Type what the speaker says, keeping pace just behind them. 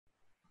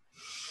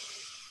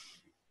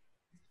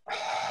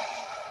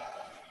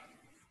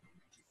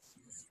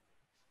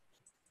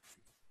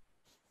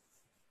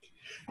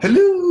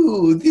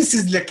Hello, this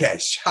is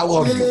Lakesh. How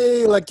are you?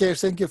 Hey,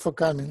 Lakesh, thank you for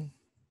coming.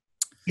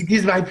 It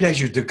is my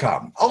pleasure to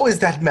come. Oh, is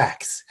that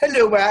Max?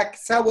 Hello,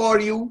 Max. How are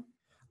you?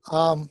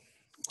 I'm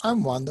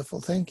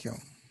wonderful, thank you.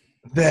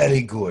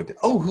 Very good.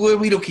 Oh, who are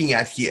we looking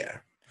at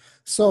here?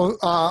 So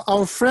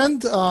our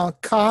friend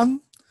Kaan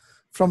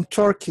from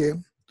Turkey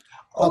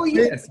Oh,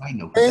 yes, I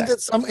know painted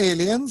that. some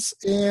aliens,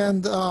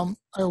 and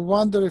I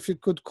wonder if you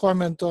could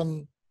comment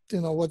on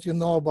what you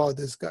know about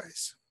these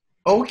guys.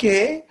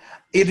 Okay.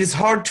 It is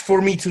hard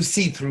for me to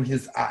see through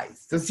his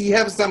eyes. Does he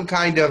have some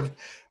kind of...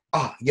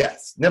 Ah,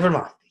 yes. Never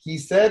mind. He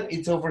said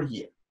it's over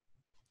here.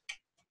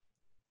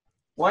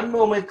 One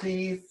moment,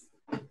 please.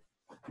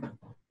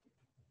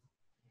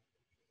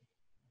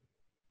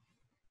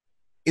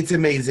 It's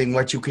amazing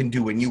what you can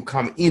do when you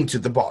come into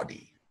the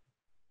body.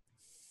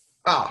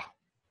 Ah.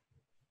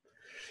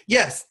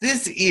 Yes,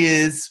 this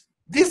is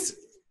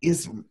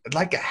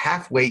like a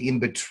halfway in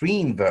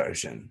between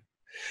version.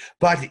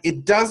 But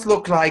it does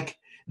look like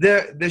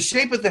the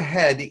shape of the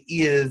head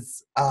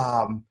is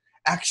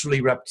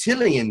actually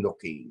reptilian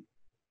looking.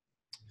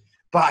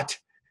 But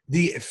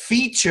the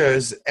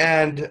features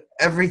and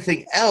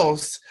everything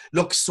else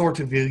looks sort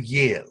of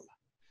Yahyel.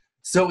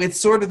 So it's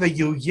sort of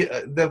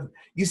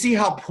you see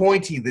how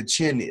pointy the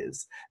chin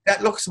is.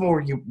 That looks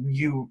more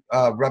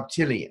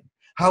reptilian.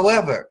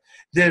 However,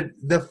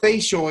 the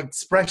facial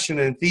expression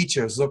and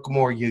features look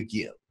more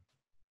Yahyel.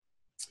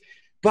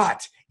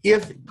 But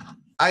if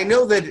I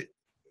know that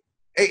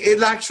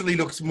it actually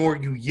looks more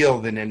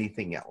Yahyel than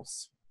anything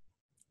else.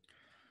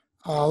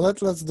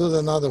 Let's do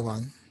another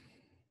one.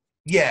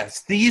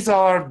 Yes,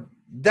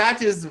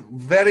 that is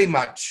very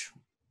much,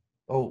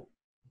 oh,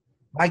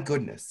 my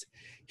goodness.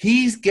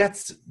 He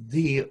gets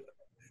the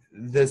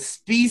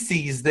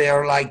species, they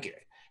are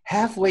like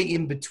halfway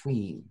in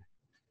between.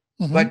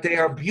 Mm-hmm. But they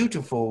are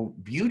beautiful,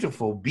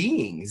 beautiful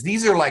beings.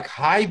 These are like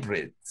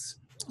hybrids.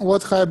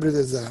 What hybrid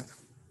is that?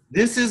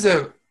 This is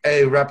a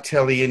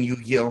reptilian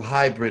Yahyel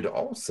hybrid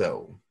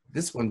also.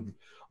 This one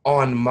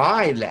on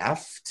my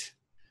left.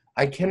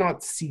 I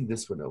cannot see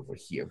this one over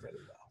here very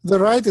well. The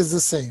right is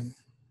the same.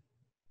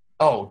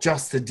 Oh,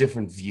 just a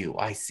different view.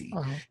 I see.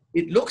 Uh-huh.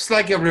 It looks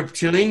like a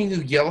reptilian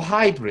Yahyel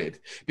hybrid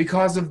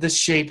because of the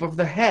shape of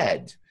the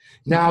head.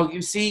 Now,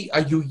 you see,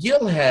 a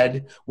Yahyel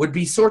head would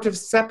be sort of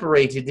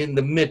separated in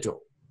the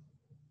middle.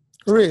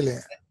 Really?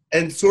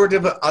 And sort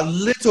of a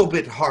little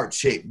bit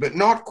heart-shaped, but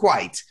not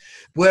quite.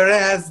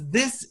 Whereas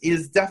this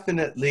is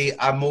definitely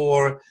a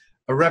more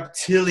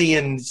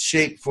reptilian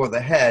shape for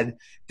the head,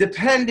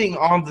 depending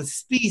on the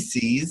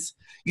species.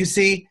 You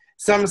see,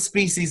 some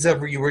species of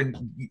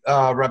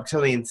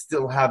reptilians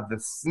still have the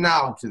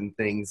snout and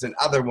things, and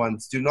other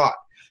ones do not.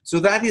 So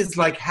that is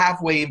like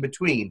halfway in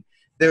between.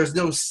 There's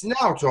no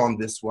snout on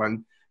this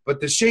one,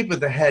 but the shape of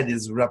the head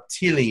is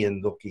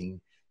reptilian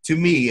looking to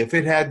me. If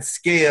it had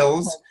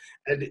scales,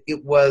 and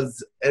it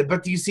was,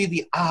 but you see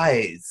the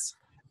eyes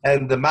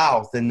and the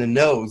mouth and the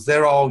nose,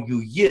 they're all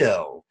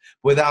Yahyel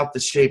without the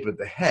shape of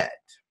the head.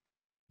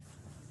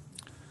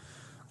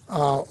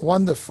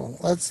 Wonderful.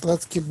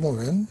 Let's keep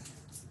moving.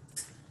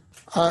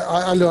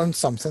 I learned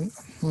something.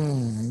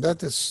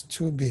 That is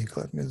too big.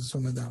 Let me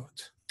zoom it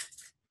out.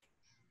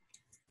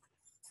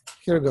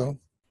 Here we go.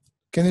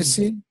 Can you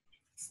see?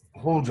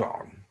 Hold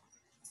on.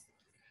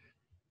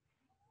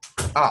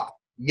 Ah,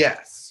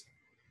 yes.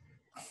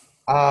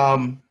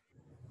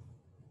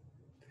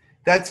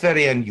 That's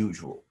very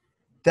unusual.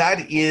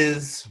 That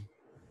is,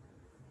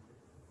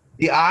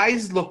 the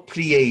eyes look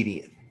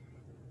Pleiadian.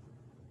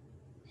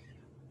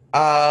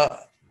 The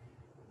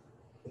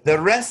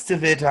rest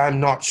of it, I'm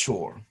not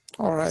sure.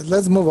 All right,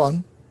 let's move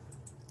on.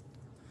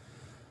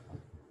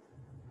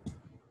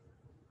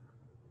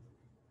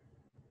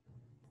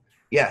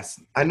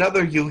 Yes,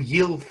 another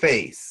Yahyel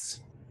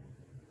face.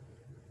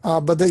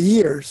 But the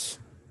ears.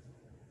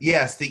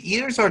 Yes, the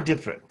ears are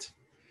different.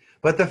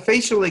 But the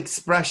facial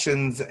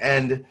expressions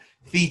and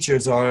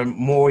features are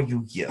more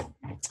Yahyel.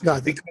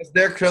 Because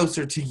they're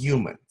closer to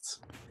humans.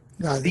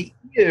 The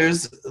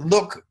ears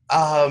look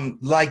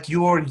like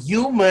your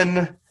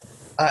human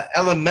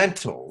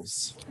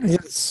elementals.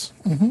 Yes.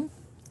 Mm-hmm.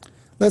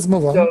 Let's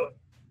move on.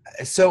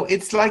 So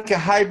it's like a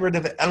hybrid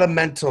of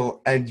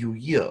elemental and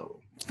Yahyel.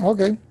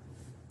 Okay.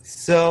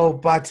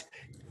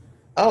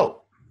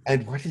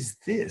 And what is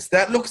this?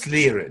 That looks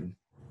Lyran.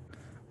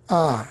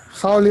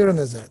 How Lyran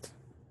is that?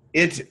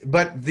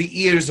 But the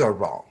ears are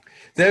wrong.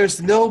 There's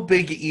no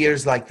big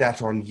ears like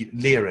that on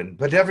Lyran,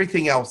 but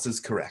everything else is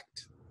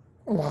correct.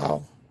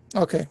 Wow.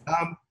 Okay.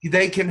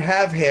 They can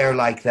have hair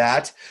like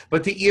that,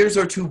 but the ears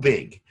are too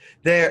big.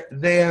 They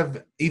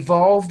have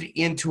evolved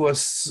into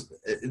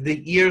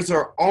the ears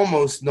are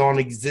almost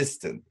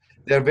non-existent.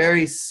 They're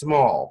very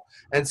small.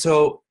 And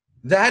so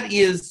that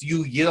is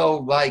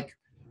Yahyel like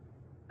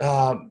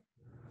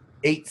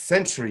 8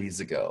 centuries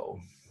ago.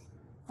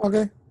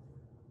 Okay.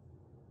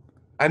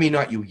 I mean,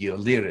 not Yahyel,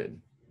 Lyran.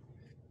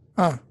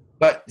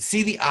 But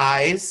see the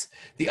eyes?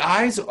 The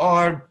eyes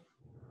are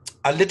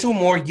A little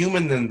more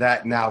human than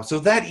that now. So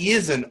that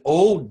is an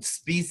old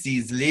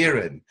species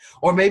Lyran.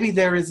 Or maybe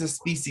there is a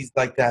species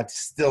like that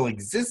still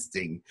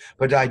existing,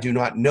 but I do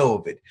not know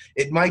of it.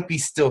 It might be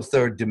still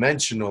third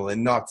dimensional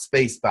and not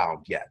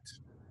space-bound yet.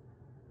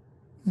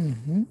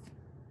 Mm-hmm.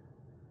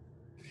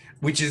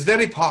 Which is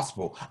very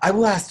possible. I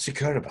will ask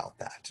Chakar about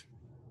that.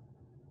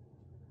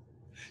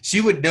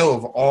 She would know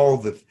of all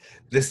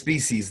the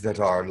species that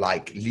are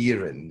like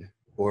Lyran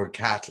or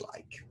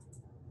cat-like.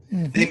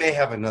 Mm-hmm. They may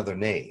have another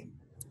name.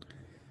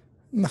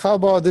 How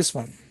about this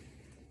one?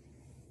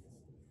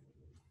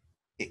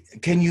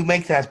 Can you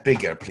make that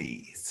bigger,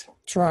 please?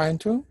 Trying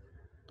to.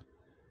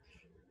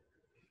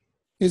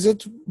 Is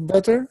it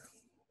better?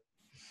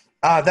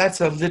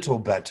 That's a little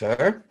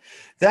better.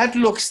 That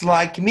looks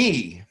like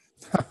me.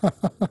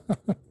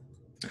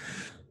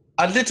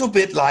 A little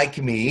bit like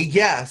me,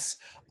 yes.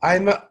 I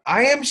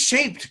am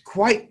shaped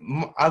quite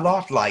a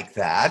lot like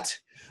that.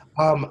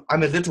 I'm a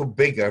little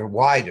bigger,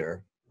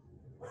 wider,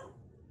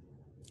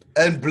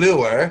 and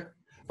bluer.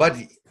 But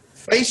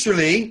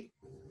facially,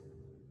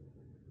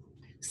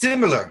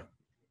 similar.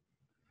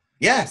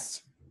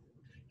 Yes.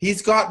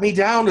 He's got me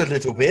down a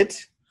little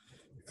bit.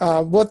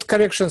 What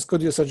corrections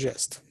could you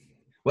suggest?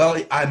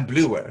 Well, I'm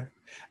bluer.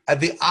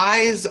 The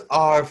eyes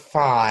are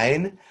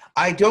fine.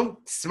 I don't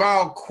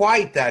smile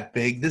quite that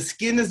big. The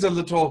skin is a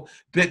little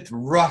bit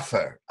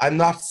rougher. I'm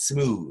not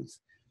smooth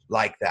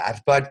like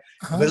that. But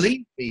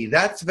believe me,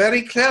 that's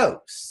very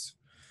close.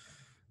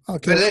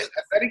 Okay.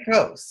 Very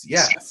close,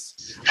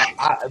 yes.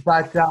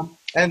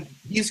 And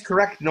he's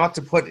correct not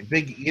to put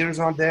big ears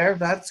on there.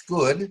 That's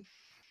good.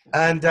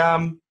 And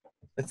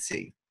let's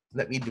see.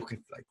 Let me look at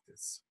it like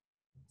this.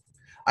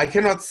 I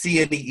cannot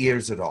see any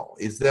ears at all.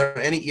 Is there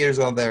any ears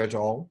on there at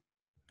all?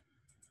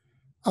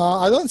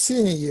 I don't see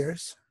any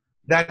ears.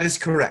 That is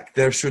correct.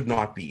 There should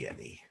not be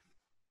any.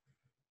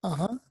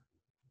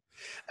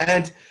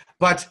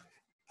 But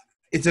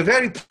it's a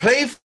very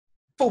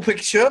playful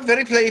picture,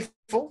 very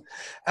playful.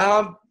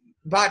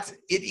 But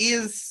it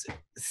is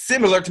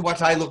similar to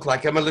what I look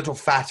like. I'm a little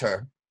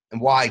fatter and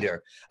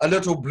wider, a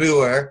little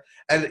bluer.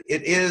 And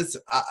it is,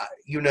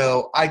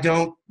 I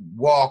don't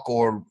walk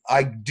or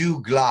I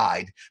do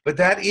glide. But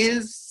that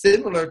is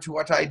similar to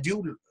what I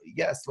do.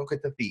 Yes, look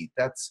at the feet.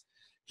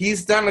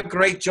 He's done a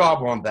great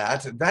job on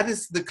that. That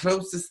is the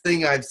closest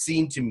thing I've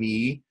seen to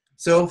me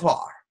so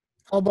far.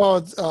 How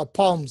about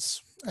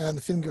palms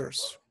and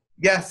fingers?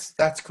 Yes,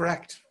 that's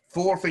correct.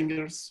 4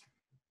 fingers.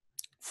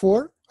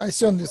 4? I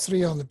see only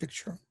 3 on the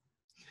picture.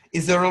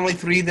 Is there only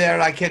 3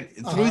 there?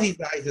 Through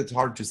these eyes, it's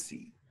hard to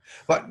see.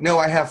 But no,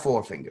 I have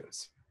 4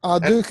 fingers.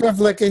 Do you have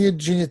like any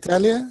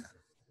genitalia?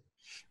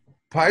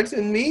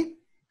 Pardon me?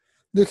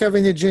 Do you have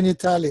any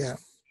genitalia?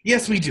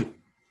 Yes, we do.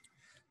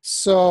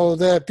 So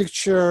the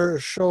picture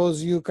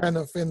shows you kind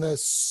of in a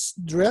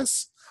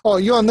dress. Oh,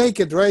 you are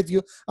naked, right?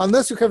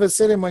 Unless you have a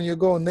ceremony, you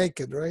go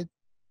naked, right?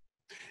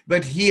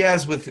 But he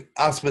has with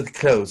us with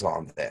clothes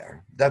on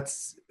there.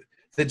 That's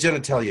the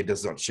genitalia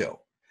does not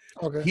show.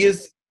 Okay. He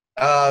is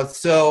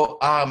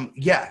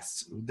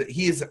yes,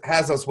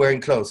 has us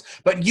wearing clothes.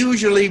 But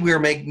usually we're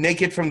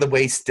naked from the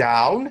waist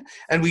down,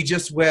 and we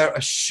just wear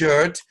a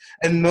shirt,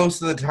 and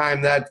most of the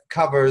time that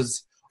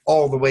covers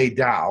all the way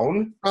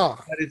down.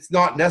 But it's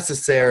not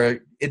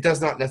necessary. It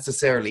does not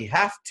necessarily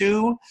have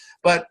to.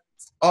 But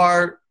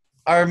our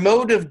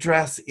mode of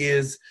dress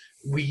is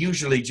we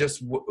usually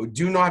just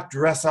do not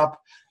dress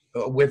up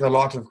with a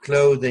lot of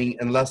clothing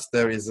unless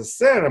there is a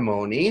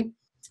ceremony.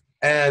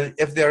 And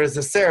if there is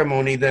a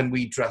ceremony, then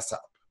we dress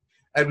up.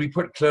 And we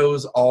put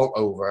clothes all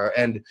over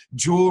and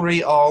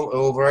jewelry all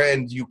over,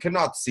 and you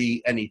cannot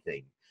see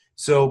anything.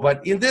 So,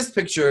 but in this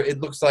picture, it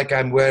looks like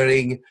I'm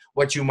wearing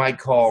what you might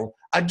call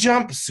a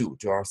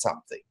jumpsuit or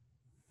something.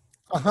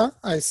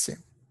 I see.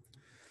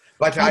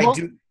 But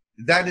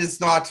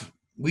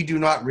we do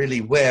not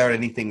really wear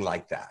anything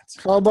like that.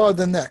 How about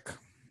the neck?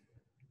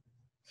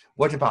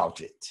 What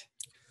about it?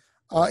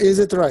 Is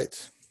it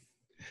right?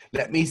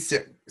 Let me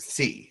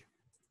see.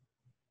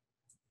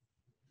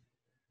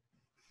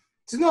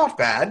 It's not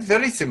bad.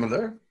 Very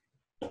similar.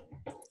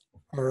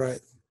 All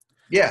right.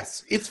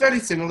 Yes, it's very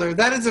similar.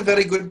 That is a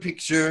very good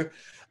picture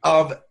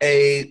of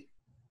a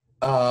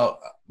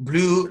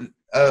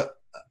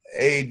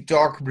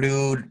dark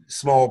blue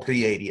small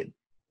Pleiadian.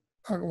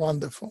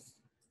 Wonderful.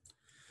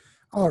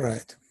 All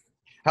right.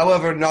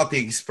 However, not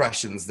the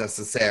expressions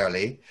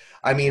necessarily.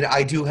 I mean,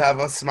 I do have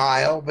a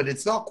smile, but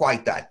it's not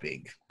quite that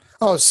big.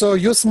 Oh, so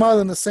you smile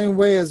in the same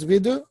way as we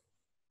do?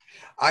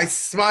 I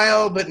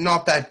smile, but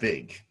not that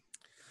big.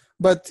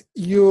 But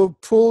you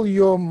pull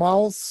your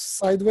mouth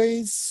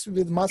sideways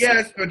with muscles?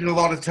 Yes, but a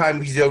lot of times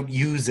we don't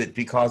use it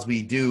because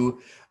we do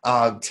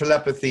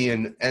telepathy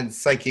and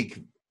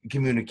psychic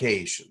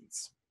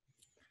communications.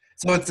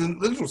 So it's a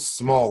little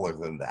smaller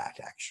than that,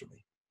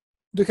 actually.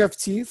 Do you have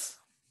teeth?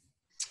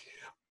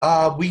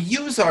 We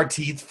use our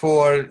teeth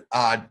for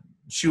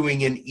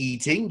chewing and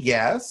eating,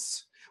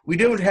 yes. We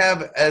don't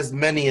have as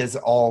many as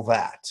all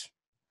that.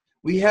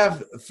 We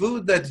have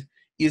food that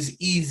is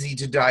easy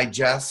to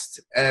digest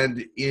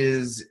and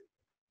is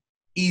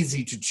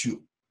easy to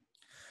chew.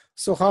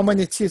 So how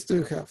many teeth do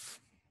you have?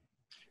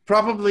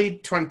 Probably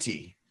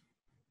 20.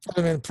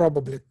 I mean,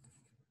 probably.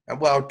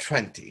 Well,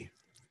 20.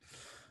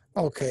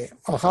 Okay.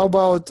 How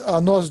about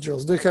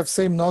nostrils? Do you have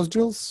same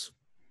nostrils?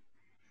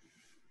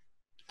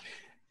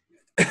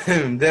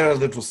 They're a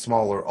little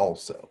smaller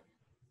also.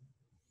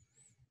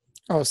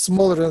 Oh,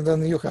 smaller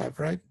than you have,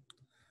 right?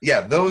 Yeah,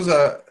 those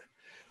are,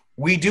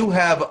 we do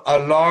have a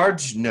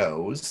large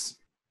nose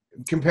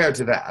compared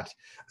to that.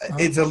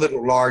 It's a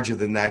little larger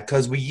than that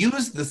because we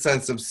use the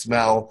sense of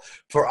smell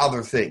for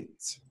other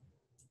things.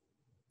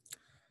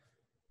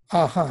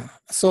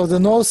 So the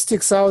nose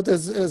sticks out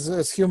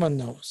as human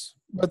nose.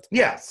 But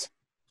yes.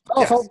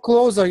 How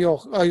close are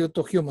you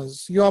to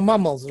humans? You are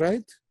mammals,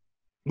 right?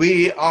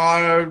 We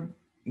are,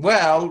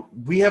 well,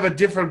 we have a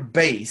different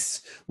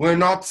base. We're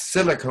not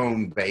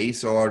silicone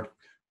base or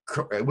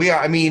we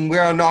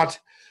are not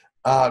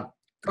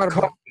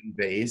carbon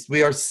based.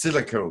 We are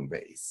silicone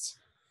based.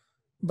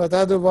 But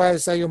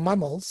otherwise, are you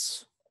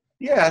mammals?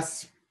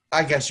 Yes,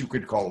 I guess you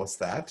could call us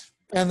that.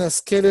 And a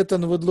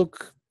skeleton would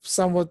look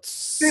somewhat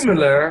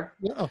similar.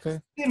 Yeah,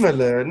 okay.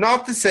 Similar,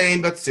 not the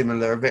same, but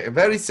similar, very,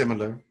 very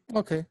similar.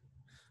 Okay.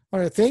 All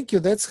right, thank you.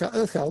 That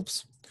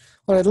helps.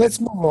 All right, let's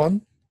move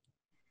on.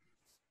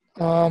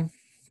 Hold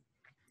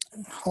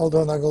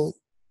on, I will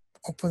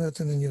open it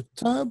in a new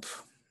tab.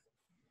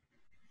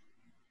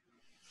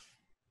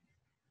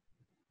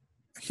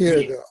 Here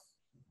we go.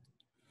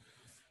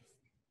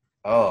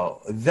 Oh,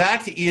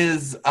 that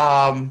is,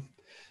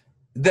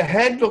 the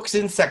head looks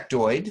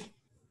insectoid.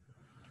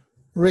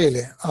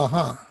 Really?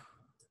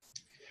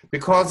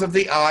 Because of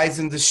the eyes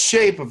and the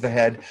shape of the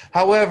head.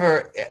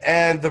 However,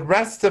 and the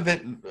rest of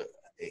it,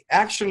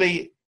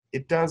 actually,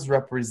 it does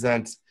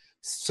represent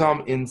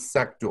some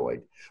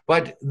insectoid.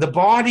 But the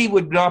body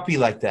would not be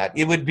like that.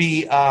 It would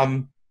be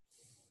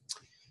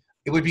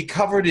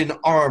covered in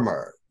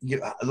armor,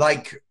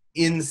 like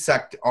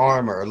insect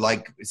armor.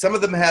 Like some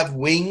of them have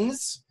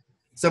wings,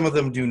 some of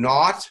them do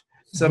not.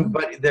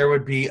 But there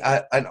would be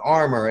an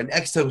armor, an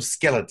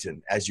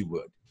exoskeleton, as you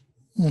would.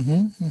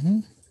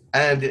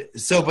 And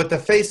so, but the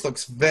face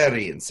looks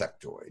very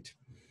insectoid.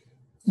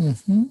 And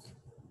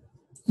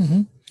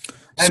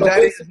so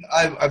that is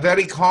a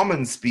very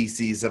common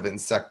species of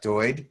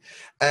insectoid.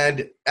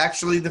 And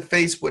actually, the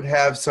face would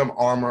have some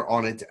armor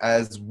on it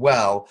as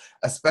well,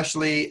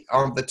 especially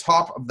on the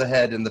top of the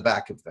head and the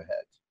back of the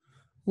head.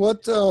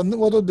 What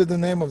would be the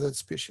name of that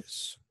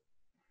species?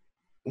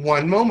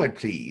 One moment,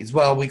 please.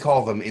 Well, we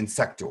call them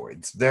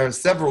insectoids. There are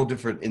several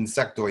different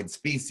insectoid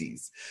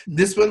species.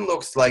 This one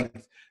looks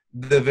like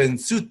the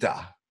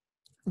Vensuta.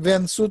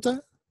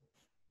 Vensuta?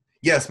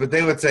 Yes, but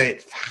they would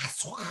say...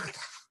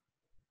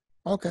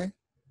 Okay.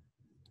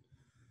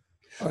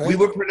 Right. We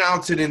would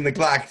pronounce it in the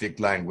Galactic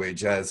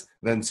language as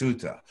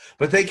Vensuta,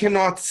 but they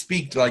cannot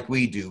speak like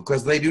we do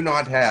because they do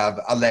not have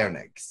a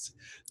larynx.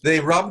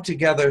 They rub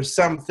together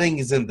some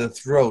things in the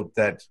throat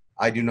that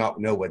I do not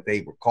know what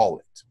they would call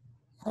it.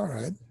 All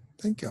right.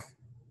 Thank you.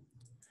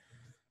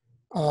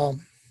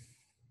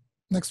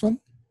 Next one.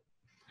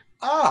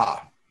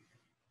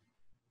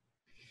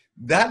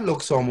 That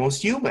looks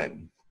almost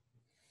human.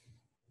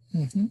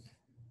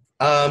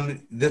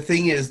 The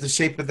thing is, the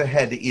shape of the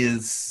head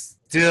is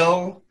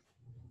still...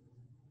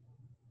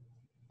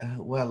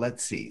 well,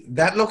 let's see.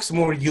 That looks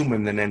more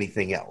human than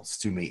anything else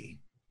to me.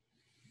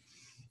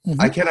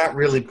 I cannot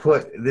really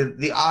put...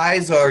 The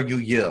eyes are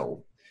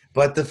Yahyel,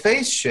 but the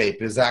face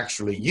shape is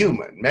actually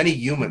human. Many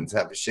humans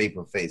have a shape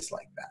of face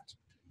like that.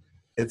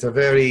 It's a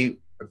very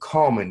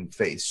common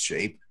face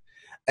shape.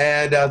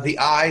 And the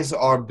eyes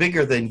are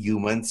bigger than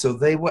human, so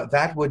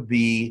that would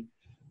be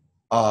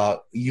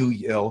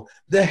Yahyel.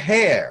 The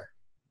hair,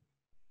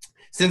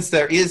 since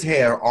there is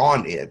hair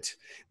on it,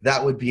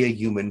 that would be a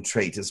human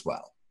trait as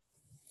well.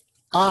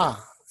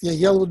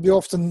 Yahyel would be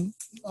often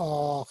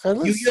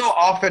hairless? Yahyel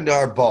often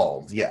are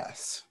bald,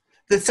 yes.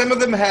 Some of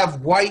them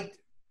have white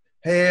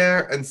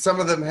hair, and some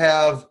of them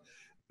have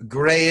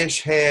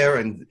grayish hair,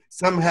 and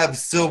some have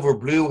silver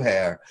blue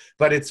hair,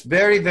 but it's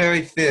very,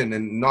 very thin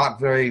and not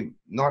very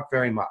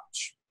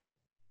much.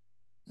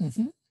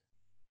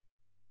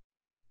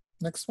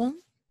 Next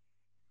one.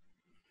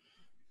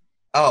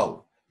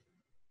 Oh,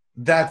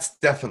 that's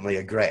definitely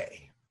a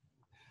gray.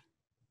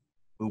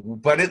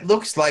 But it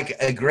looks like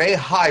a gray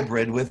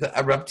hybrid with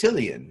a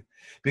reptilian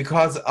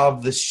because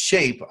of the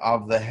shape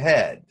of the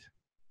head.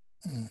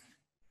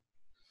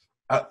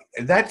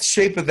 That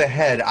shape of the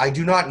head, I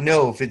do not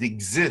know if it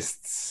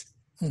exists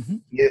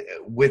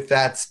with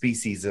that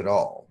species at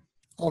all.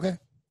 Okay.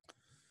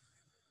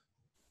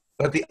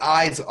 But the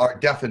eyes are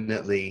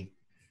definitely,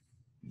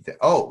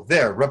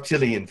 they're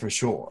reptilian for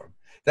sure.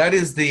 That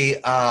is the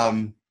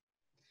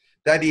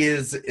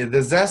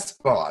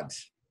zestpod,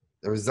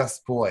 or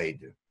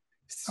zespoid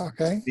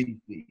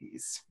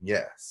species.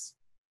 Yes.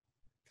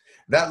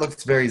 That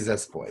looks very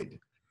zespoid.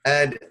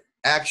 And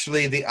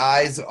actually the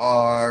eyes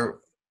are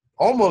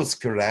almost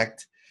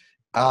correct.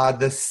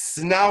 The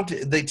snout,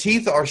 the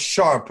teeth are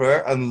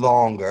sharper and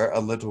longer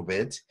a little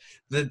bit.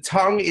 The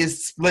tongue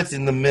is split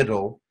in the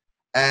middle,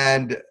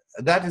 and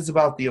that is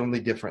about the only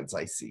difference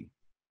I see.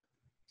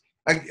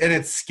 And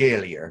it's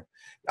scalier.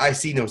 I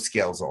see no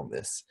scales on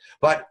this.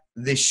 But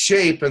the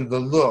shape and the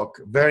look,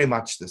 very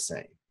much the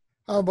same.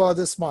 How about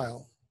the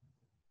smile?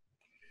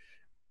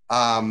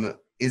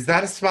 Is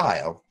that a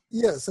smile?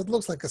 Yes, it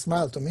looks like a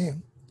smile to me.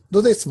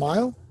 Do they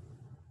smile?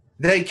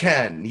 They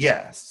can,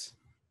 yes.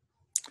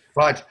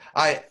 But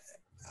I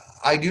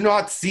do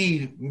not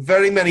see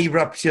very many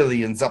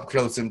reptilians up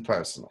close and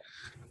personal.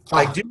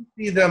 I do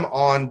see them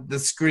on the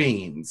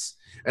screens,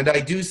 and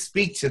I do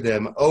speak to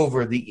them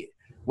over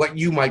what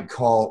you might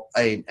call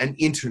an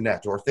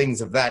internet or things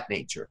of that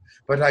nature.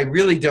 But I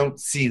really don't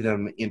see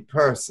them in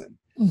person.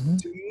 Mm-hmm.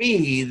 To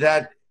me,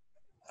 that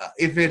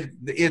if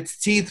its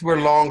teeth were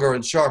longer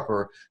and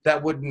sharper,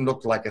 that wouldn't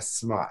look like a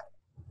smile.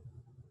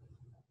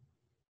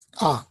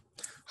 How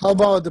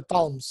about the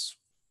palms?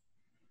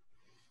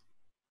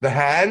 The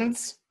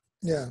hands?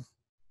 Yeah.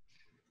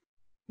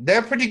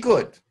 They're pretty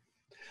good.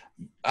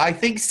 I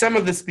think some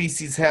of the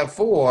species have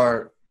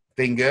 4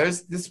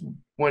 fingers. This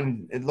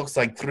one, it looks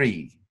like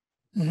 3.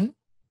 Mm-hmm.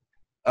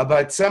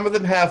 But some of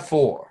them have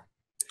 4.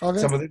 Okay.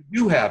 Some of them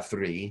do have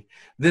 3.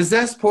 The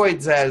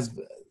zespoids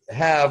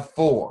have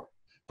 4.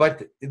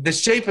 But the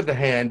shape of the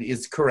hand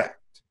is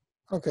correct.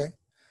 Okay.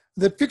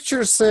 The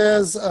picture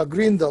says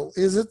Grindel.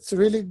 Is it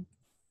really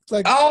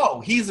like...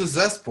 Oh, he's a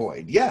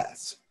zespoid,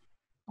 yes.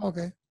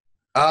 Okay.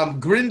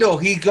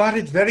 Grindel, he got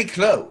it very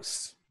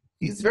close.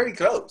 He's very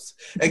close.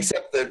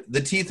 Except that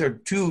the teeth are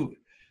too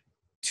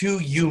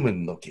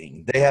human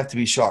looking. They have to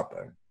be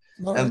sharper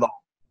and long.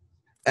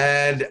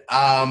 And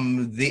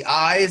the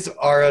eyes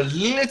are a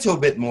little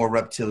bit more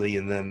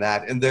reptilian than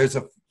that. And there's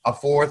a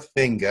 4th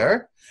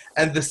finger.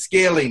 And the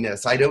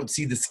scaliness, I don't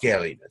see the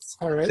scaliness.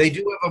 All right. They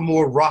do have a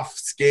more rough,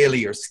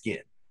 scalier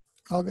skin.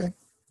 Okay.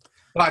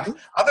 But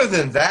other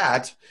than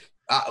that,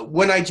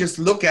 when I just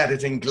look at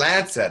it and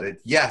glance at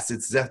it, yes,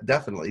 it's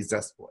definitely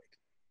zespoid.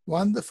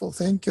 Wonderful.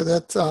 Thank you.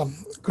 That's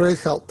great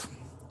help.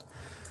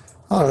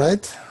 All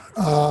right.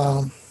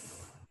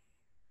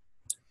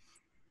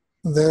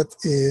 That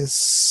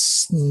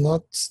is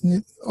not...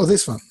 Oh,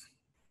 this one.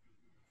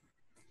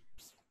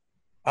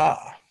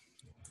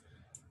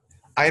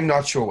 I'm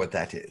not sure what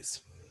that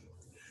is.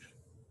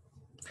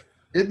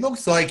 It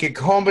looks like a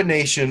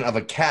combination of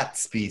a cat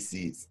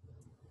species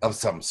of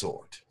some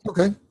sort.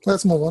 Okay,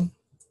 let's move on.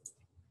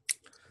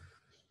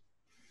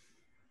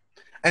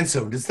 And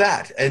so does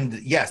that. And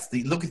yes,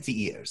 look at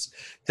the ears.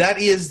 That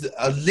is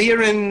a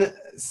Lyran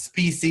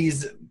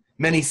species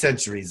many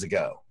centuries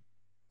ago.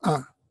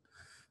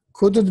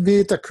 Could it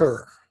be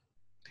𝗪𝗓?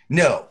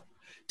 No.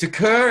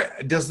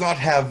 𝗪𝗓 does not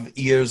have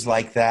ears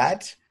like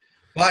that,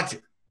 but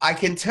I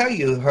can tell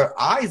you her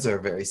eyes are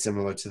very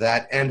similar to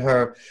that, and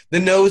the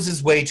nose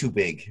is way too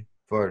big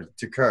for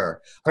𝗪𝗓.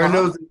 Her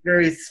nose is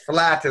very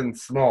flat and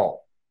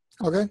small.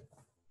 Okay.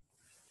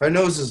 Her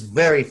nose is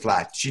very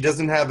flat. She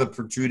doesn't have a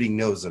protruding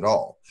nose at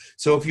all.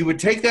 So if you would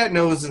take that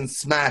nose and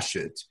smash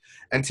it,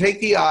 and take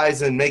the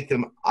eyes and make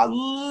them a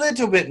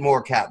little bit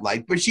more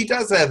cat-like, but she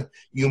does have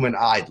human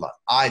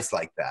eyes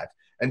like that,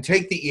 and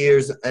take the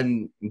ears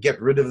and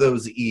get rid of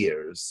those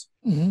ears,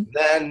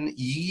 then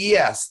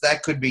yes,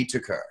 that could be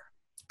𝗪𝗓.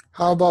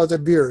 How about a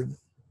beard?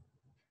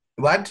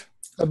 What?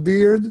 A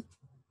beard?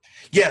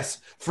 Yes.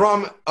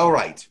 All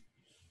right.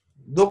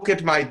 Look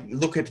at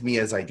me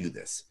as I do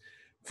this.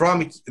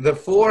 From the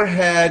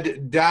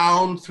forehead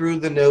down through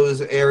the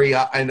nose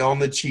area and on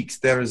the cheeks,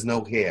 there is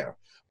no hair.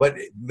 But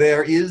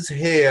there is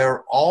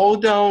hair all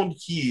down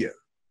here.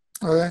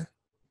 Okay.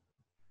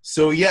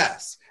 So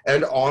yes.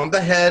 And on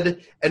the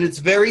head, and it's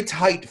very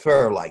tight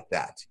fur like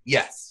that.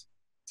 Yes.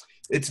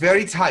 It's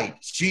very tight.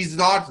 She's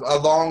not a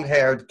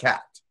long-haired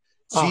cat.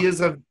 She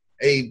is a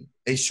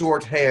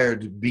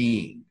short-haired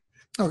being.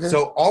 Okay.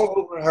 So all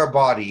over her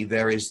body,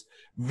 there is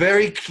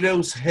very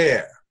close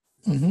hair.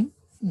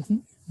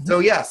 So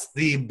yes,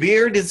 the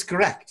beard is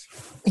correct.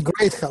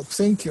 Great help.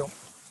 Thank you.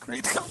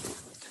 Great help.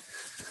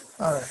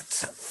 All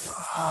right.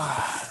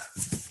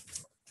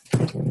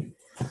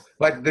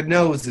 But the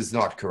nose is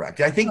not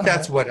correct. I think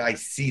that's what I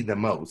see the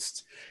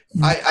most.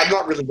 I'm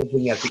not really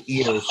looking at the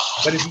ears,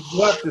 but if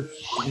you have to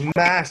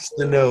smash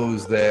the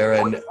nose there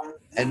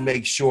and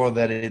make sure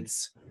that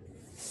it's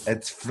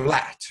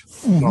flat,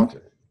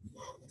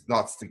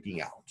 not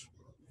sticking out.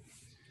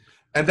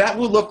 And that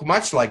will look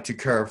much like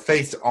𝗪𝗓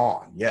face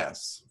on,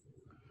 yes.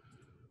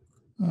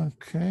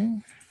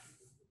 Okay.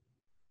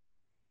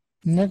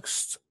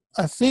 Next,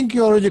 I think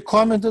you already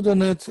commented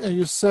on it.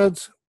 You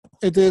said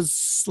it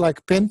is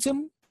like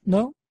Pentium,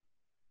 no?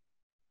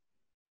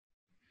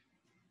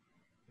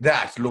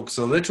 That looks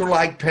a little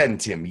like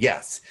Pentium,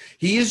 yes.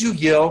 He is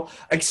Yahyel,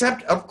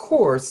 except, of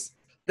course,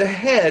 the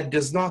head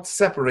does not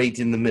separate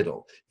in the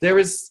middle. There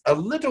is a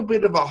little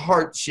bit of a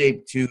heart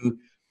shape to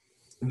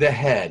the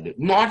head.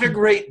 Not a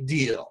great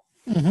deal.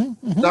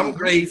 Some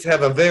greys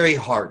have a very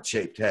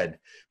heart-shaped head,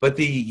 but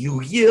the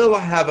Yahyel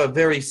have a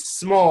very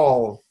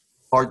small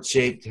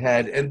heart-shaped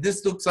head, and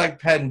this looks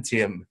like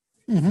Pentium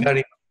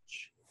very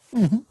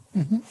much.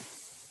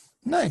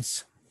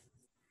 Nice.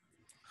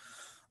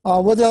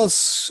 What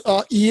else?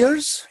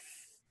 Ears?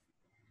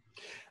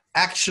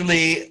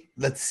 Actually,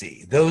 let's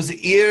see. Those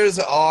ears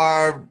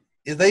are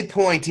they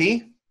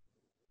pointy?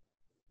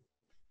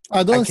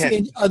 I don't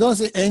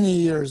see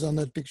any ears on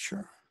that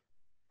picture.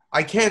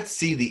 I can't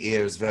see the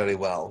ears very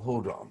well.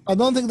 Hold on. I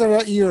don't think there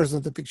are ears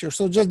in the picture.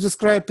 So just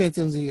describe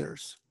Pentium's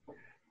ears.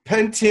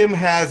 Pentium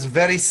has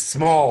very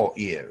small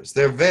ears.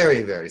 They're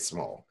very, very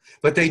small.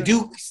 But they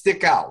do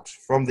stick out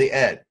from the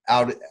edge,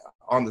 out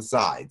on the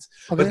sides.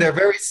 Okay. But they're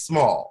very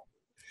small.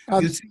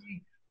 You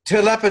see,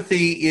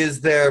 telepathy is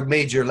their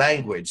major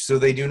language, so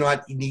they do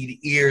not need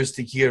ears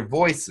to hear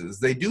voices.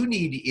 They do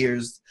need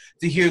ears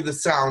to hear the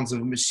sounds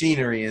of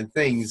machinery and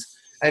things,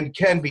 and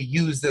can be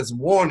used as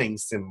warning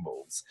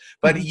symbols.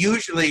 But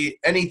usually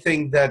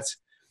anything that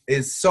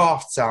is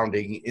soft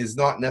sounding is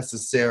not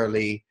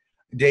necessarily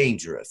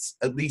dangerous,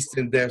 at least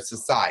in their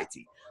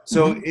society.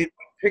 So it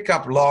pick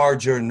up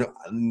larger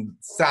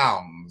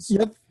sounds.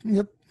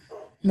 Yep.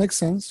 Makes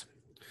sense.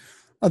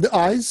 The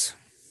eyes?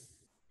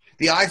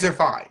 The eyes are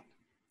fine.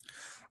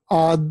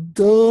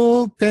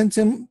 Does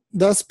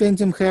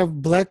Pentium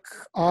have black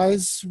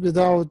eyes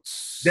without...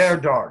 They're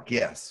dark,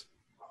 yes.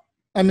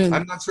 I mean...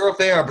 I'm not sure if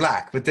they are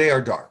black, but they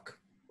are dark.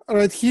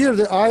 Right here,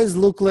 the eyes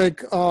look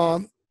like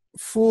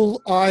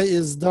full eye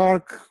is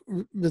dark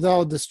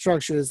without the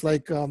structure. It's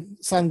like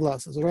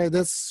sunglasses, right?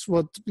 That's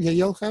what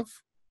Yahyel have?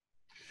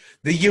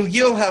 The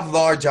Yahyel have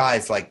large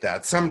eyes like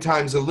that,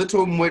 sometimes a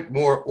little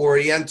more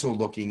oriental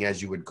looking, as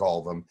you would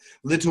call them,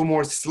 little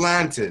more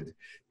slanted.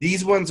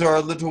 These ones are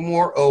a little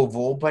more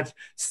oval, but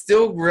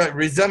still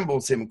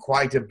resembles him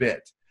quite a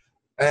bit.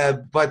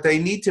 But they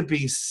need to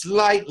be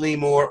slightly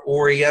more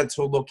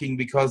oriental looking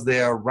because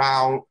they are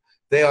round.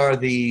 They are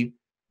the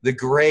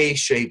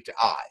gray-shaped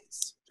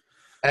eyes.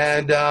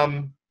 And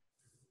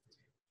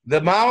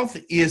the mouth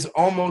is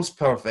almost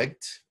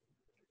perfect.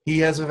 He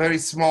has a very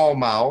small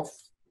mouth.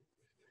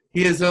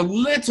 He has a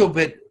little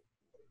bit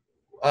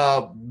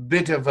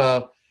of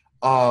a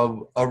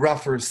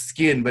rougher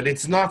skin, but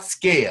it's not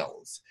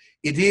scales.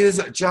 It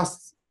is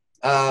just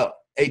a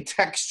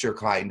texture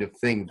kind of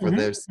thing for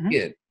their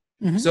skin.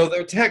 So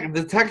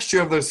the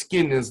texture of their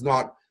skin is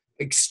not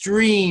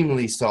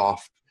extremely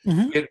soft,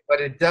 but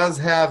it does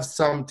have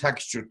some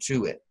texture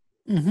to it.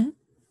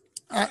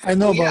 I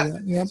know about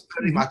that. Yep. It's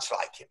pretty much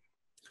like him.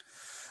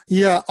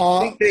 Yeah. I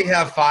think they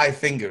have 5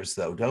 fingers,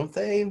 though, don't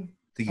they?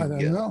 I don't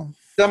know.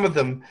 Some of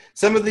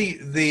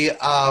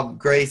the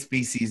gray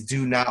species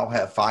do now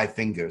have 5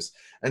 fingers,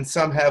 and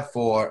some have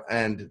 4,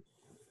 and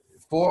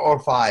 4 or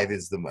 5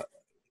 is the most.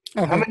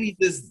 Okay. How many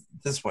does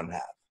this one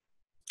have?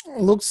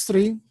 Looks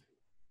 3.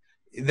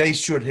 They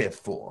should have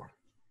 4.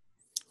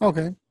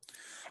 Okay.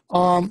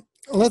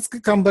 Let's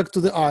come back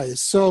to the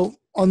eyes. So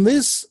on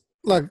this,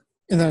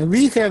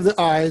 we have the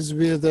eyes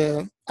with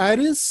the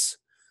iris.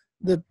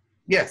 The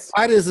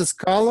iris is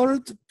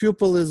colored,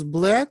 pupil is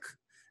black,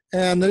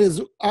 and there is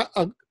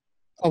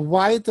a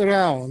white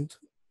around.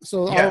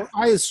 So our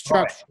eye is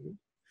structured.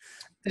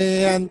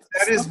 And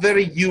that is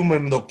very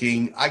human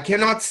looking. I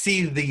cannot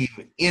see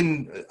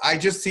I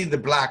just see the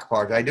black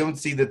part. I don't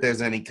see that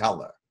there's any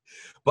color.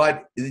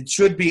 But it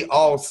should be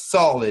all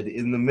solid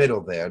in the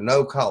middle there,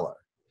 no color.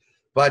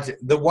 But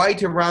the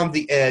white around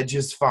the edge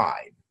is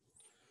fine.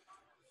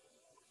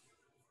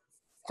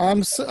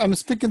 I'm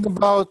speaking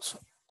about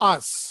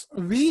us.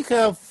 We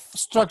have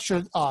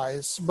structured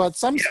eyes, but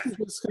some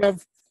species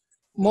have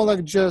more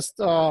like just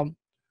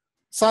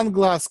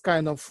sunglass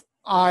kind of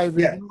eye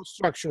with no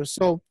structure.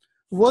 So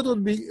what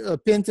would be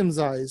Pentium's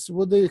eyes?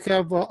 Would they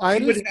have iris?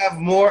 He would have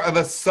more of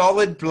a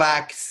solid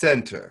black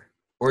center,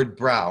 or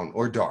brown,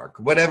 or dark,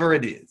 whatever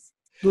it is.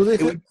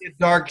 It would be a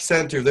dark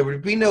center. There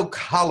would be no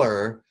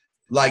color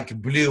like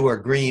blue or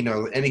green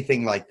or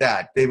anything like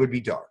that. They would be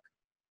dark.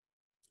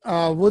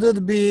 Would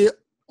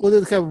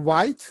it have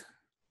white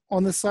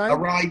on the side?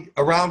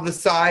 Around the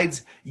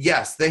sides,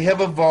 yes. They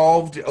have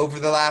evolved over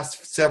the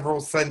last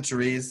several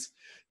centuries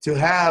to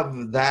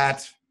have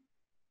that.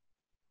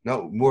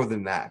 No, more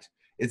than that.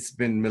 It's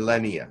been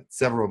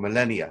several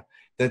millennia,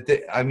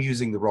 I'm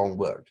using the wrong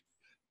word.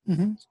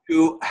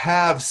 To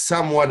have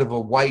somewhat of a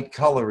white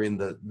color in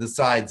the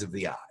sides of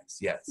the eyes,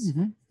 yes.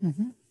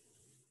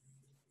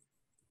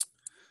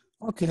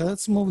 Okay,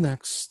 let's move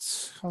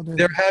next.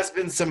 There has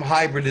been some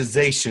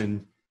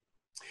hybridization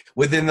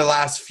within the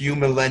last few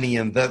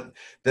millennia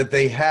that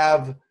they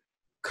have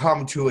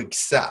come to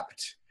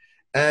accept.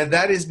 And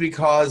that is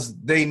because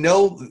they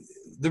know,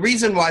 the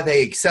reason why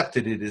they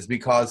accepted it is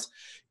because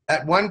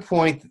at one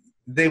point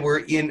they were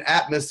in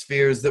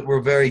atmospheres that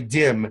were very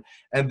dim,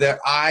 and their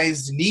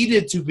eyes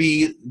needed to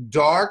be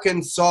dark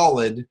and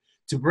solid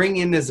to bring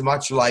in as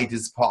much light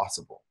as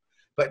possible.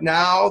 But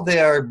now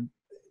they're,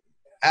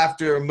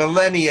 after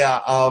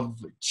millennia of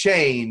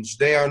change,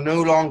 they are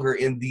no longer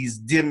in these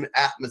dim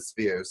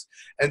atmospheres.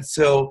 And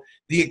so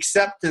the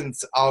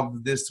acceptance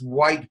of this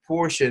white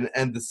portion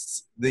and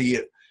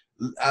the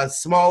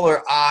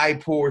smaller eye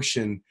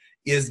portion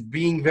is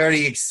being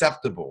very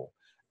acceptable.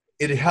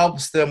 It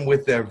helps them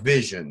with their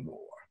vision more.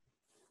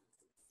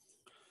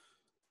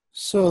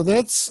 So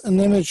that's an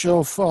image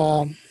of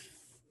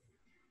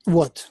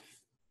what?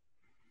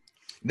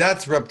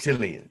 That's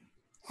reptilian.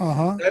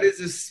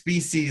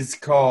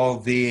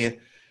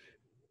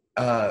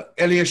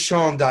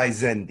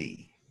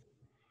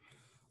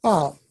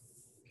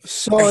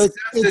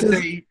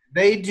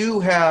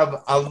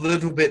 a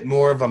little bit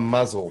more of a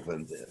muzzle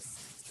than this.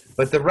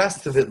 But the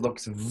rest of it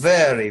looks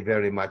very,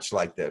 very much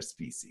like their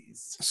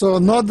species. So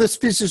not the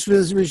species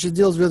which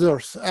deals with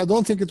Earth. I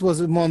don't think it was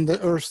among the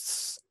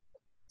Earth's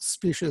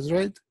species,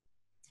 right?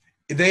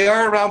 They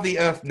are around the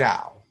Earth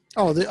now.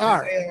 Oh, they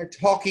are. They are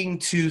talking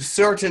to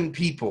certain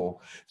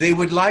people. They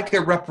would like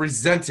a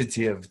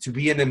representative to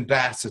be an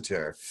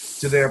ambassador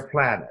to their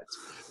planet.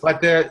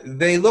 But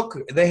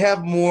they have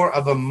more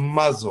of a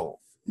muzzle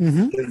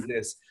than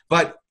this.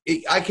 But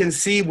I can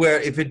see where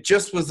if it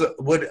just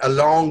would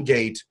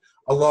elongate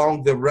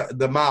along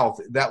the mouth,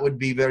 that would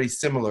be very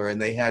similar, and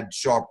they had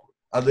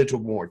a little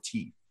more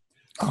teeth.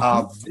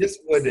 This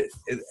would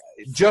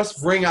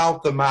just bring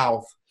out the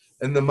mouth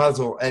and the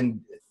muzzle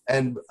and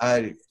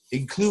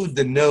include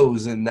the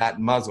nose in that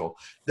muzzle.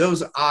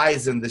 Those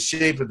eyes and the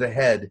shape of the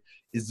head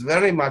is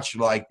very much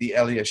like the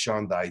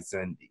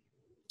𝗪𝗘𝗓𝗓𝗓𝗓𝗓𝗓𝗓𝗓𝗓𝗓𝗓𝗓𝗓𝗓𝗓𝗓.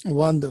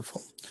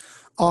 Wonderful.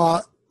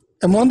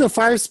 Among the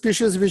 5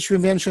 species which we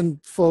mentioned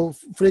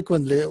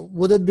frequently,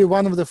 would it be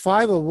one of the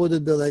 5 or would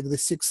it be like the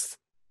 6th?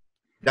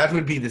 That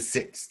would be the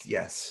 6th,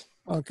 yes.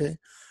 Okay.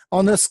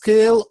 On a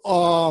scale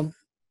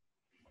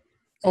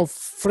of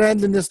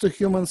friendliness to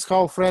humans,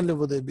 how friendly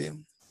would they be?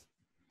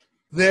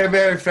 They're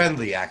very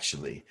friendly,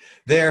 actually.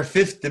 They're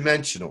 5th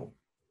dimensional.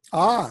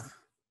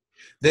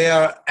 They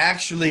are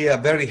actually a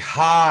very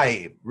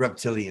high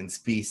reptilian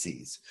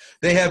species.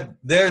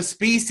 Their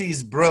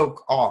species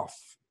broke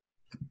off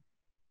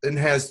and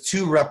has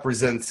 2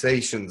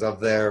 representations of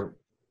their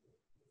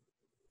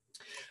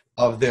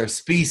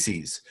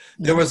species.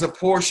 There was a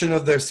portion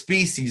of their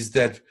species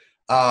that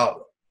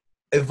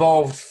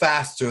evolved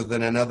faster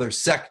than another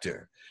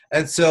sector.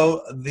 And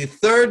so the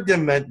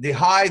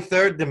high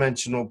 3rd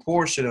dimensional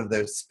portion of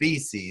their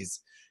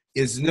species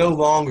is no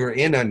longer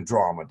in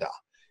Andromeda.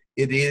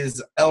 It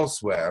is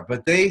elsewhere,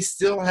 but they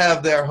still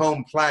have their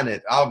home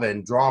planet of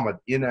Andromeda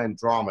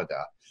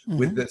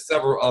with the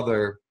several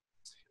other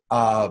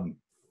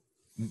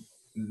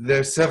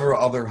there's several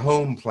other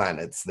home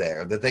planets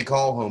there that they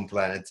call home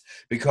planets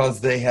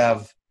because they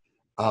have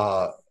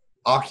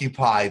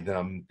occupied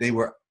them. They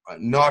were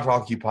not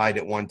occupied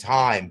at one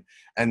time,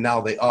 and now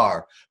they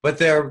are. But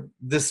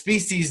the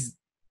species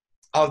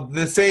of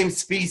the same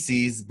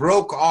species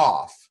broke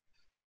off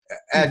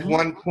at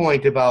one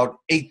point about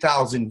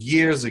 8,000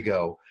 years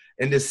ago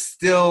and is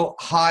still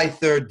high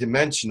 3rd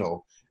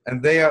dimensional,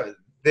 and they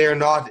are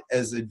not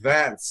as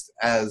advanced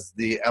as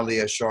the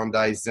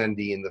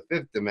𝗪𝗘𝗓𝗓𝗓𝗓𝗓𝗓 in the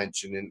 5th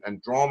dimension in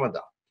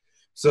Andromeda.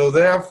 So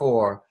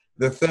therefore,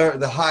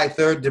 the high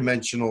 3rd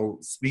dimensional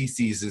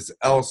species is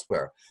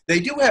elsewhere.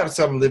 They do have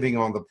some living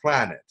on the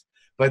planet,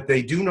 but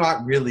they do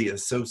not really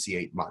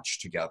associate much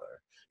together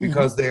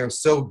because they are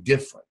so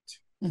different.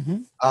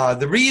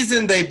 The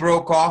reason they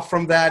broke off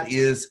from that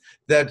is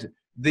that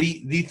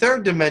the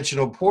 3rd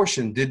dimensional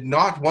portion did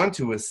not want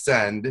to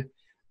ascend,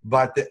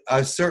 but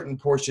a certain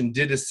portion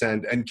did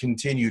ascend and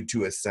continued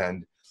to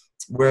ascend,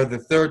 where the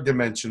 3rd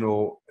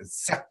dimensional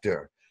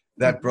sector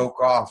that broke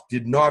off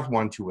did not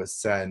want to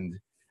ascend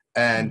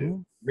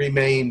and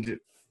remained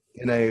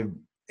in a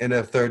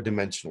 3rd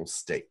dimensional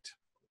state.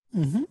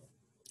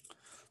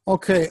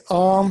 Okay.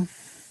 All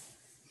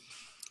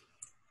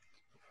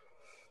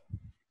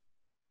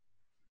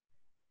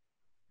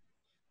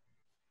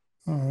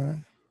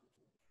right.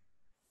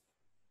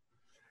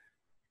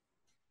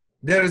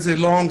 There is a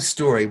long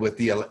story with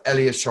the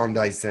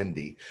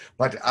𝗪𝗘𝗓𝗓𝗓𝗓𝗓𝗓𝗓𝗓𝗓,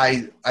 but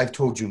I've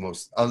told you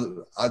most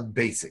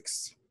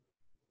basics.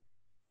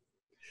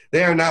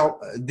 They are now,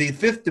 the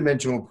 5th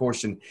dimensional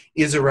portion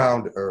is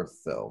around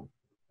Earth, though,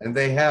 and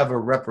they have a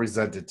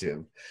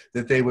representative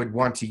that they would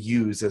want to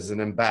use as an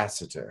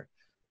ambassador.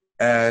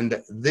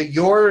 And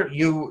your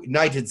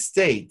United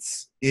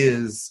States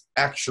is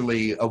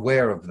actually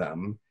aware of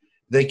them.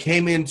 They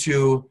came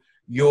into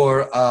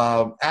your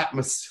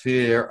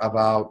atmosphere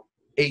about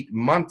 8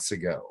 months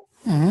ago.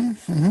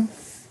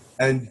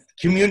 And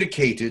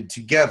communicated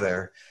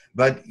together,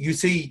 but you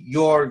see,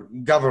 your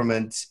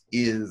government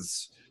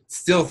is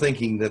still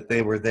thinking that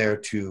they were there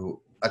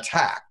to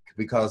attack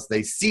because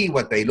they see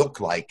what they look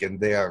like and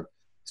they're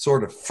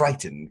sort of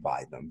frightened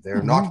by them.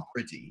 They're not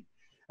pretty.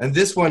 And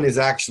this one is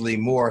actually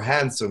more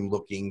handsome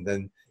looking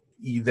than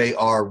they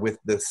are with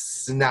the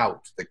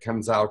snout that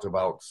comes out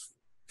about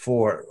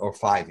 4 or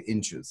 5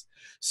 inches.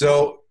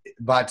 So,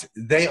 but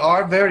they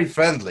are very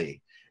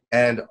friendly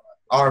and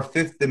are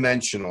 5th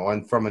dimensional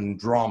and from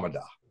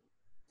Andromeda.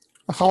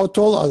 How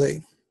tall are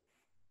they?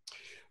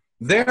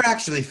 They're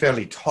actually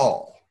fairly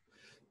tall.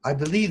 I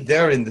believe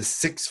they're in the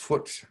 6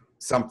 foot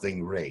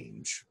something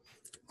range.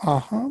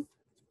 Are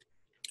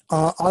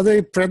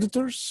they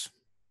predators?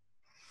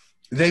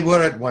 They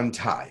were at one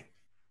time.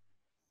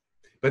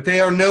 But they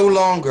are no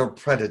longer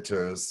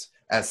predators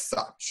as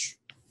such.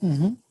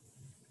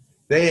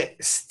 They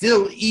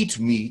still eat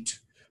meat,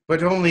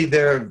 but only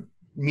their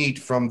meat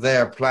from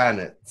their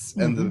planets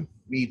and the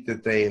meat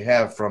that they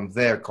have from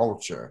their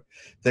culture.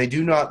 They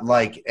do not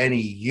like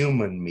any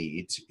human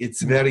meat.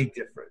 It's very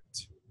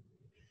different.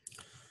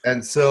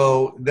 And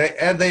so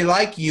they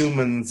like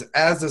humans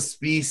as a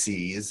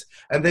species,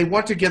 and they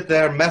want to get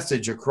their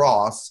message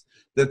across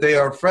that they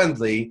are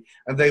friendly,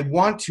 and they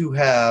want to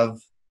have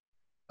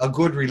a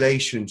good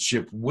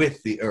relationship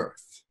with the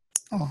earth.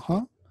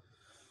 Uh-huh.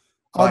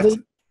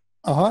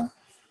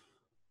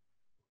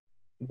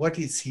 What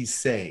is he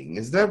saying?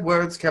 Is there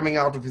words coming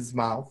out of his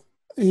mouth?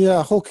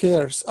 Yeah, who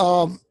cares?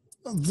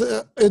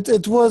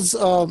 It was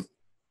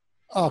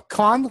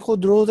Kaan who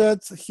drew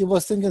that. He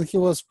was thinking he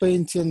was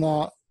painting,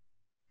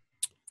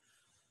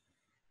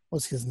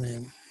 what's his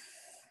name?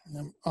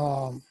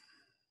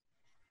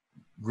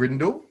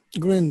 Grindel?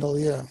 Grindel,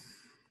 yeah.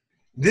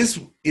 This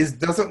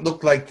doesn't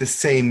look like the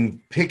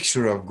same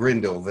picture of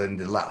Grindel than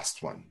the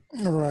last one.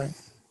 Right.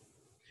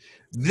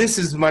 This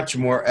is much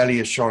more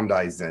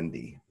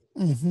𝗖𝗢𝗡𝗧𝗡𝗧.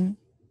 Mm-hmm.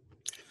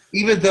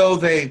 Even though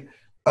they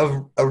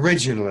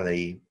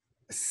originally,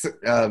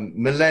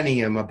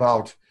 millennium,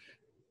 about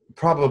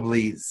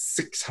probably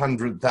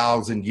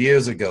 600,000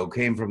 years ago,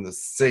 came from the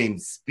same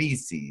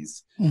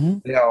species,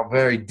 they are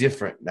very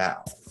different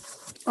now.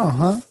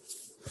 Uh-huh.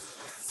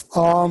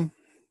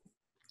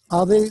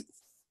 Are they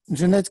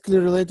genetically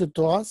related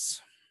to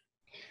us?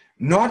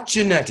 Not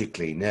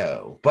genetically,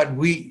 no. But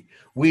you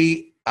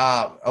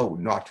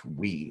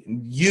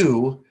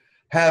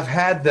have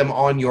had them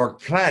on your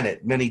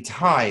planet many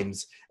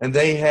times, and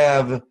they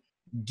have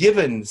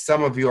given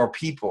some of your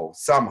people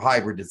some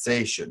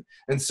hybridization.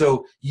 And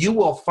so you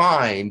will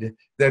find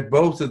that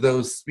both of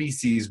those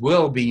species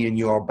will be in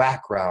your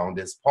background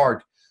as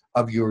part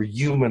of your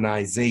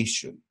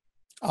humanization.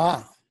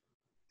 Ah,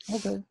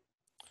 okay.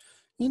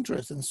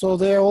 Interesting. So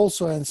they are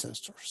also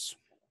ancestors.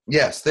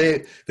 Yes,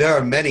 there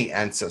are many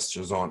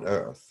ancestors on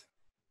Earth.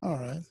 All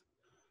right.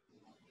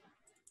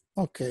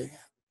 Okay.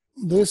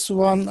 This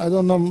one, I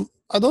don't know.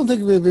 I don't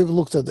think we've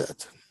looked at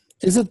that.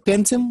 Is it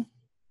Pentium?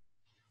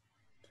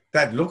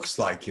 That looks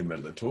like him a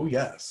little,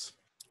 yes.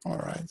 All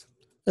right.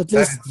 At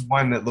least that is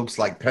one that looks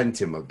like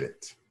Pentium a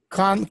bit.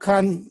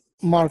 Kaan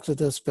marked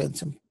it as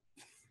Pentium.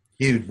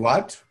 You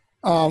what?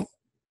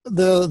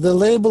 The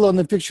label on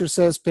the picture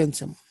says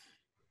Pentium.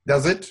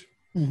 Does it?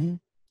 Mm-hmm.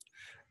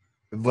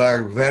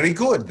 Well, very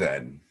good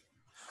then.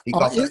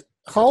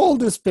 How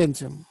old is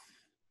Pentium?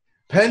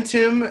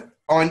 Pentium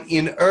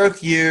in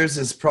Earth years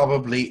is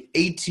probably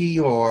 80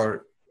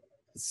 or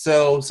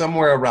so,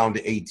 somewhere around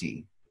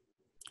 80.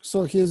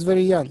 So he is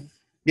very young.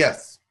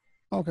 Yes.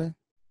 Okay.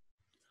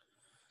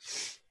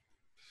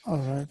 All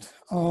right.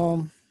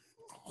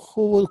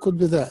 Who could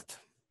be that?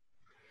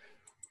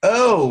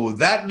 Oh,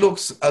 that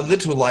looks a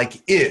little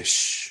like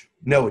Ish.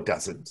 No, it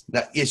doesn't.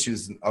 That Ish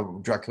is a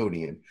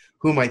draconian.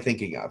 Who am I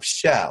thinking of?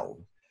 Shell,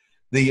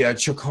 the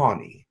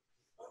𝗪𝗔𝗔𝗔.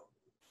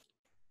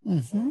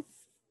 Mm-hmm.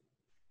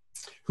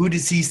 Who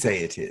does he say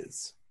it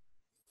is?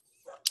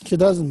 He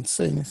doesn't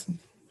say anything.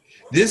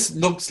 This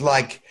looks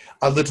like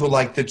a little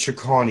like the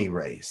𝗪𝗔𝗔𝗔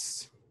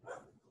race.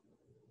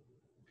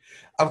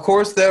 Of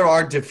course, there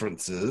are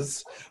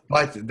differences,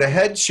 but the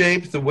head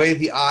shape, the way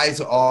the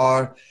eyes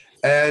are,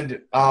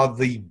 and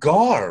the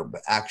garb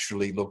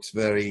actually looks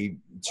very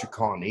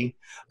𝗪𝗔𝗔𝗔.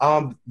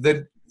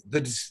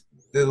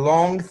 The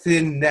long,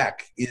 thin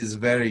neck is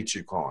very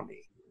𝗪𝗔𝗔𝗔.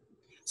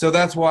 So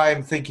that's why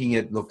I'm thinking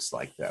it looks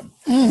like them.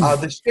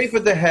 The shape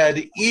of the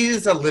head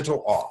is a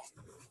little off.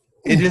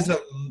 It is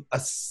a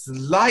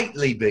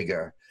slightly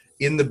bigger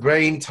in the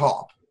brain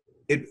top.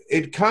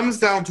 It comes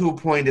down to a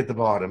point at the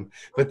bottom,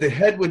 but the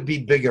head would be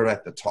bigger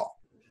at the top.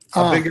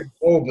 A bigger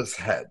bulbous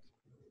head.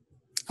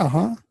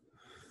 Uh-huh.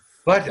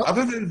 But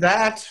other than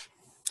that...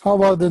 How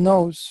about the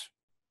nose?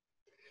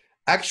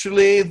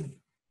 Actually,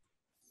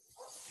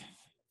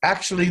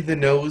 the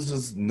nose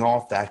is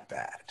not that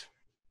bad.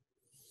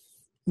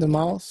 The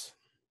mouth?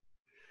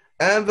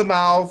 And the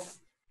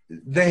mouth,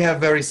 they have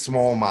very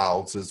small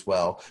mouths as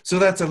well. So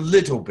that's a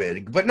little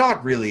bit, but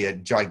not really a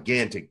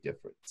gigantic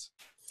difference.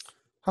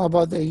 How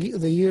about the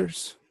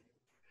ears?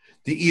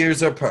 The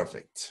ears are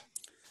perfect.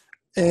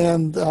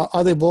 And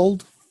are they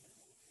bold?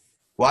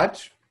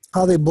 What?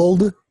 Are they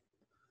bold?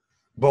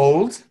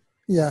 Bold?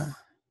 Yeah.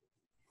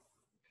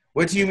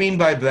 What do you mean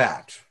by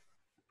that?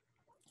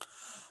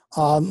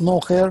 No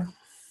hair.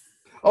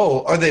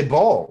 Oh, are they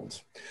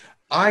bald?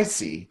 I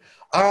see.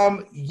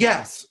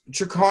 Yes,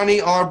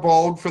 𝗪𝗔𝗔𝗔 are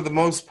bald for the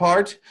most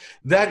part.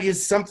 That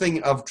is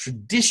something of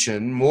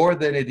tradition more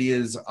than it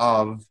is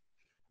of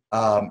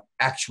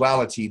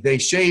actuality. They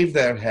shave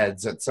their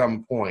heads at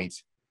some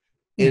point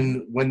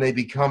when they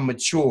become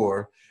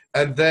mature,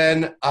 and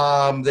then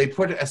they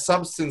put a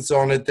substance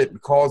on it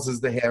that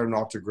causes the hair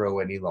not to grow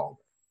any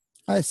longer.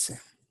 I see.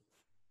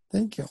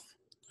 Thank you.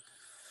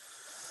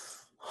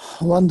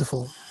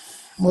 Wonderful.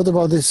 What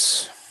about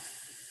this?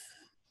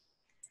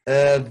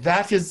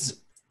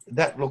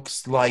 That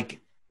looks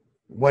like,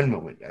 one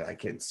moment, I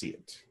can't see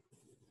it.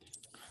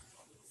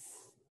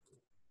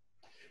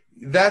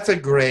 That's a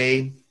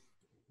gray.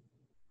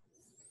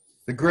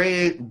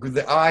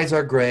 The eyes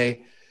are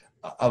gray.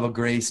 of a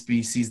gray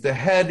species. The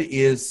head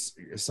is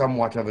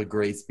somewhat of a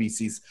gray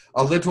species.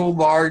 A little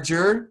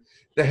larger,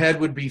 the head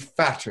would be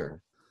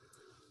fatter,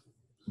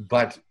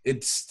 but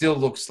it still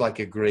looks like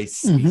a gray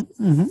species.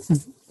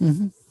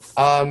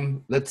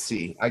 Let's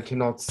see. I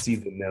cannot see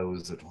the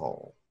nose at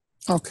all.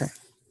 Okay.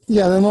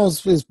 Yeah, the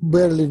nose is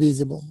barely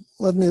visible.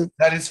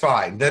 That is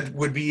fine. That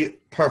would be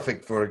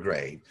perfect for a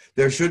gray.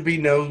 There should be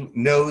no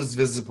nose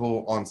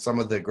visible on some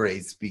of the gray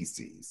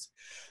species.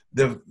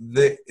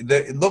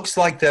 It looks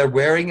like they're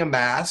wearing a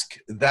mask.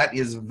 That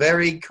is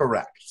very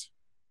correct.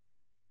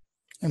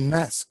 A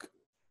mask?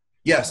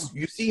 Yes.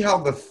 You see how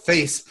the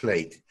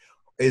faceplate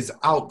is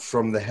out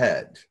from the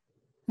head?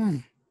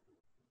 Do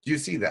you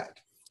see that?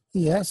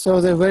 Yeah,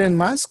 so they're wearing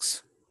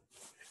masks?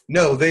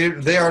 No,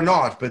 they are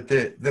not, but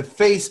the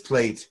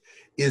faceplate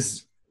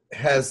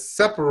has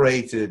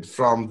separated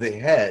from the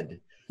head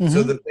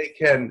so that they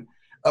can...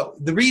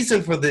 the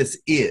reason for this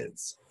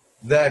is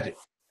that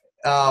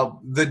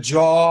the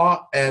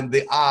jaw and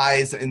the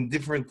eyes and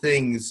different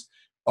things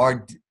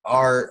are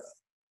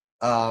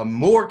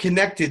more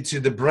connected to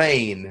the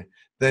brain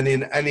than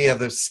in any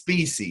other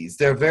species.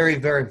 They're very,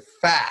 very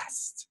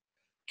fast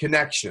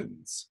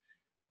connections.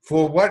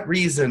 For what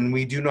reason,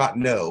 we do not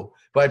know,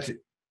 but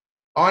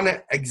on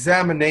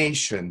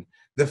examination,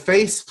 the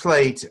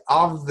faceplate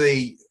of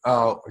the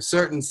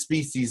certain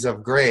species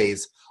of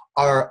grays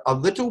are a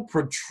little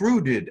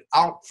protruded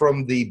out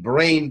from the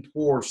brain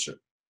portion.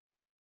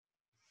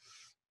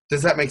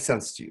 Does that make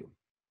sense to you?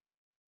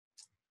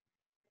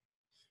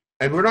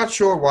 And we're not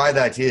sure why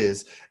that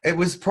is. It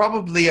was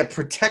probably a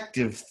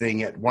protective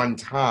thing at one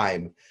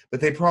time,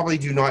 but they probably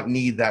do not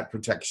need that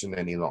protection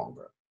any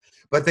longer.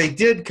 But they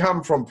did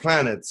come from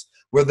planets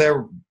where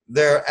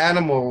their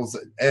animals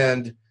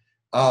and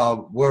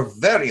were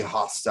very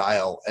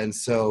hostile, and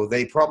so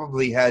they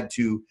probably had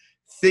to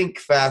think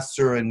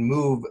faster and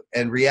move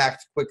and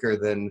react quicker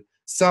than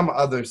some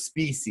other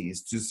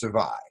species to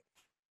survive.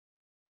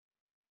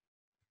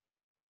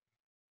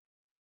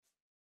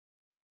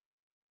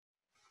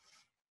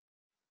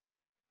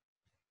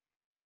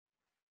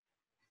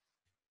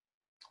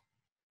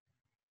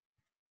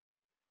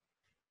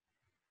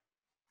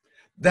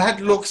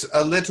 That looks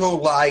a little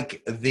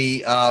like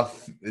the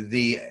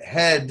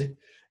head,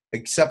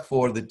 except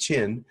for the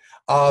chin,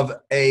 of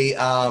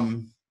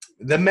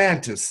the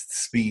mantis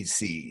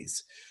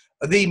species.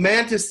 The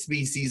mantis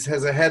species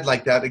has a head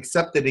like that,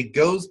 except that it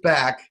goes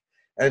back,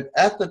 and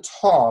at the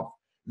top,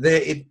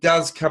 it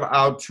does come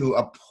out to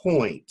a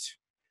point.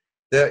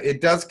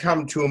 It does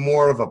come to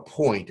more of a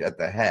point at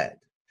the head.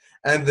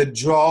 And the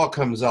jaw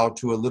comes out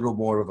to a little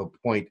more of a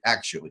point,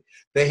 actually.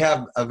 They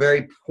have a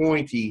very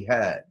pointy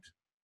head.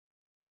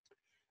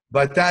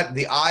 But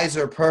the eyes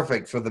are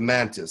perfect for the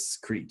mantis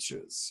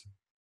creatures.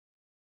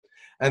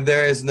 And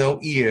there is no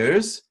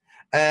ears.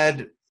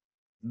 And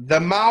the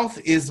mouth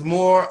is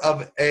more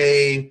of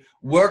a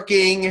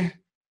working,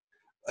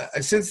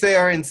 since they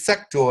are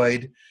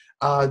insectoid,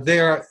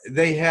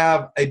 they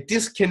have a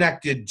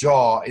disconnected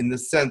jaw in the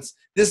sense,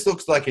 this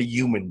looks like a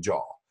human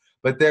jaw.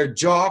 But their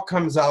jaw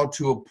comes out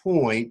to a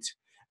point,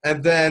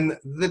 and then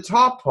the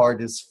top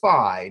part is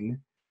fine,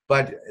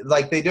 but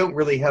like they don't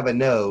really have a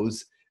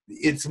nose.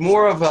 It's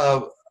more of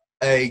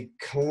a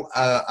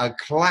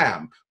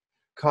clamp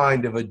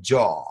kind of a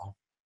jaw.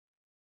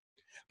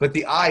 But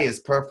the eye is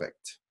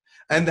perfect.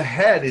 And the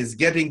head is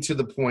getting to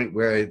the point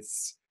where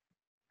it's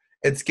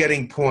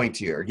getting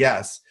pointier.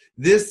 Yes,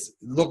 this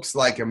looks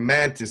like a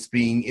mantis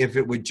being if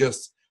it would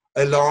just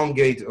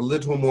elongate a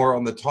little more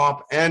on the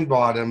top and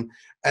bottom,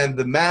 and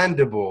the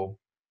mandible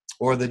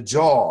or the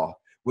jaw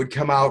would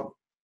come out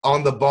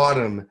on the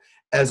bottom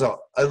as a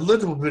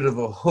little bit of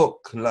a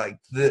hook like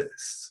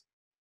this.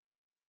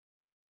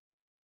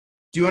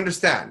 Do you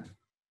understand?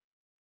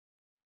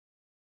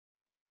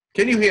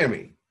 Can you hear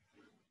me?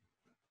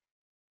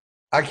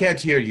 I can't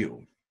hear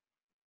you.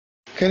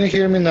 Can you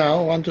hear me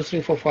now? 1, 2,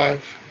 3, 4,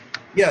 5.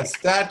 Yes,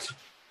 that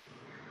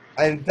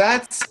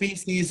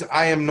species,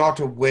 I am not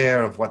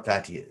aware of what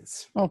that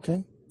is.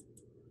 Okay.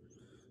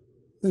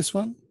 This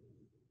one?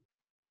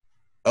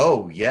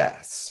 Oh,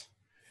 yes.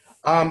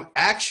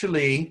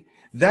 Actually,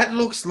 that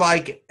looks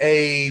like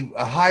a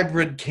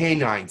hybrid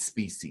canine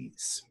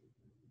species.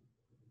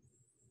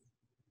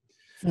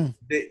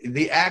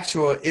 The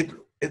actual,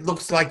 it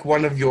looks like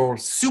one of your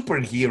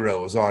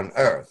superheroes on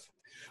Earth,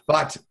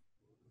 but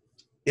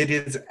it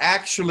is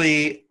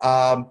actually,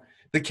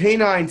 the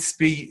canine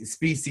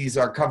species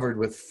are covered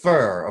with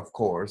fur, of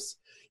course,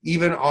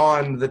 even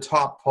on the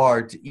top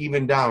part,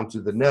 even down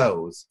to the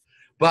nose.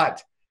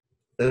 But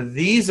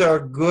these are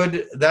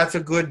good, that's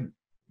a good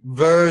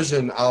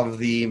version of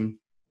the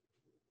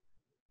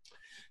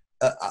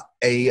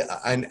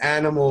an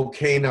animal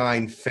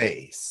canine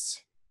face.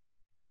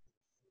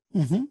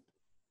 Mm-hmm.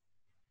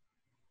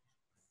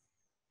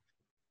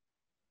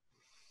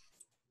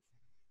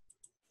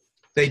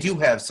 They do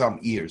have some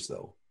ears,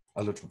 though,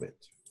 a little bit.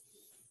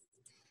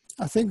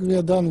 I think we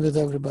are done with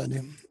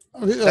everybody.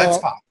 That's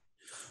fine.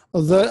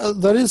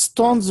 There is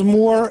tons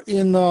more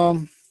in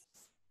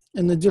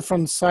in a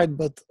different site,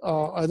 but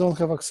I don't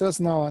have access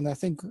now, and I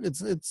think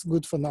it's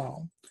good for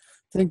now.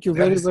 Thank you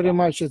very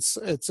much. It's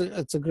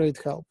a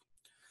great help.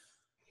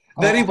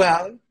 Very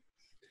well.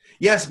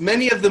 Yes,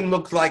 many of them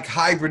look like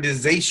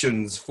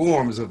hybridizations,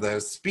 forms of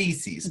their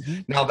species.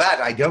 Now that,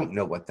 I don't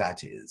know what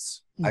that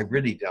is. I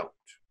really don't.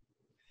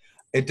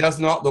 It does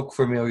not look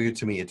familiar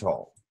to me at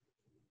all.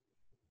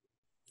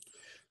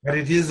 But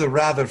it is a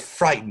rather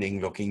frightening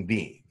looking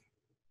being.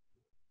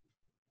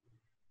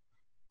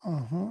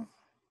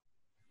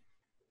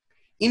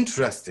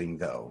 Interesting,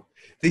 though.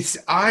 These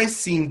eyes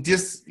seem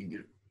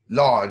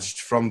dislodged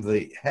from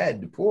the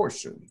head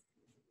portion.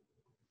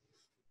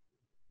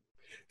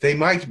 They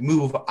might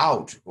move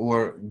out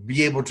or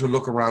be able to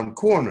look around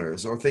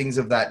corners or things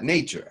of that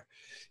nature.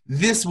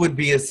 This would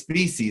be a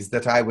species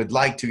that I would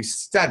like to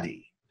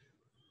study.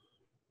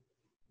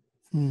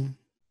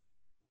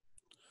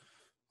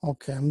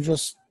 Okay, I'm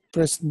just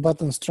pressing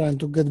buttons trying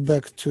to get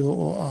back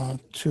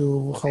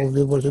to how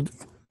we were.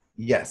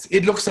 Yes,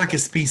 it looks like a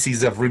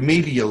species of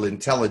remedial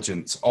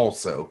intelligence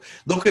also.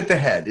 Look at the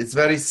head. It's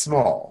very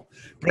small.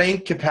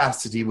 Brain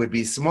capacity would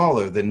be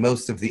smaller than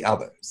most of the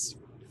others.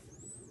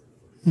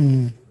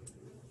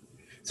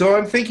 So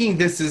I'm thinking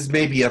this is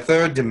maybe a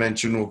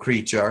third-dimensional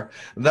creature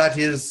that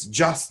is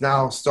just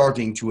now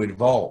starting to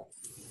evolve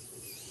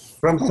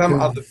from some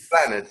other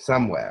planet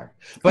somewhere.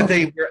 But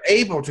they were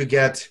able to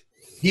get,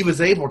 he was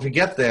able to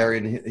get there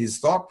in his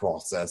thought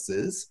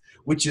processes,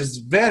 which is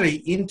very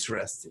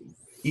interesting.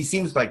 He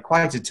seems like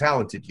quite a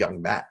talented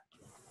young man.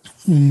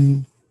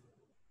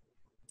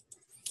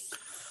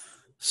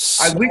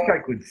 I wish I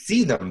could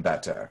see them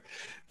better.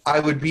 I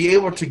would be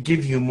able to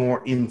give you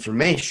more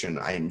information,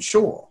 I am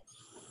sure.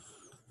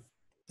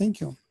 Thank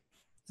you.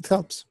 It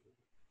helps.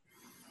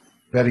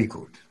 Very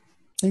good.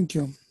 Thank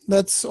you.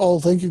 That's all.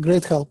 Thank you.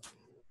 Great help.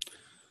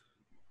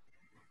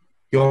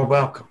 You're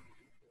welcome.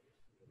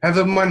 Have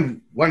a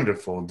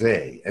wonderful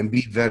day and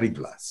be very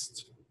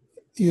blessed.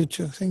 You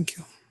too. Thank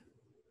you.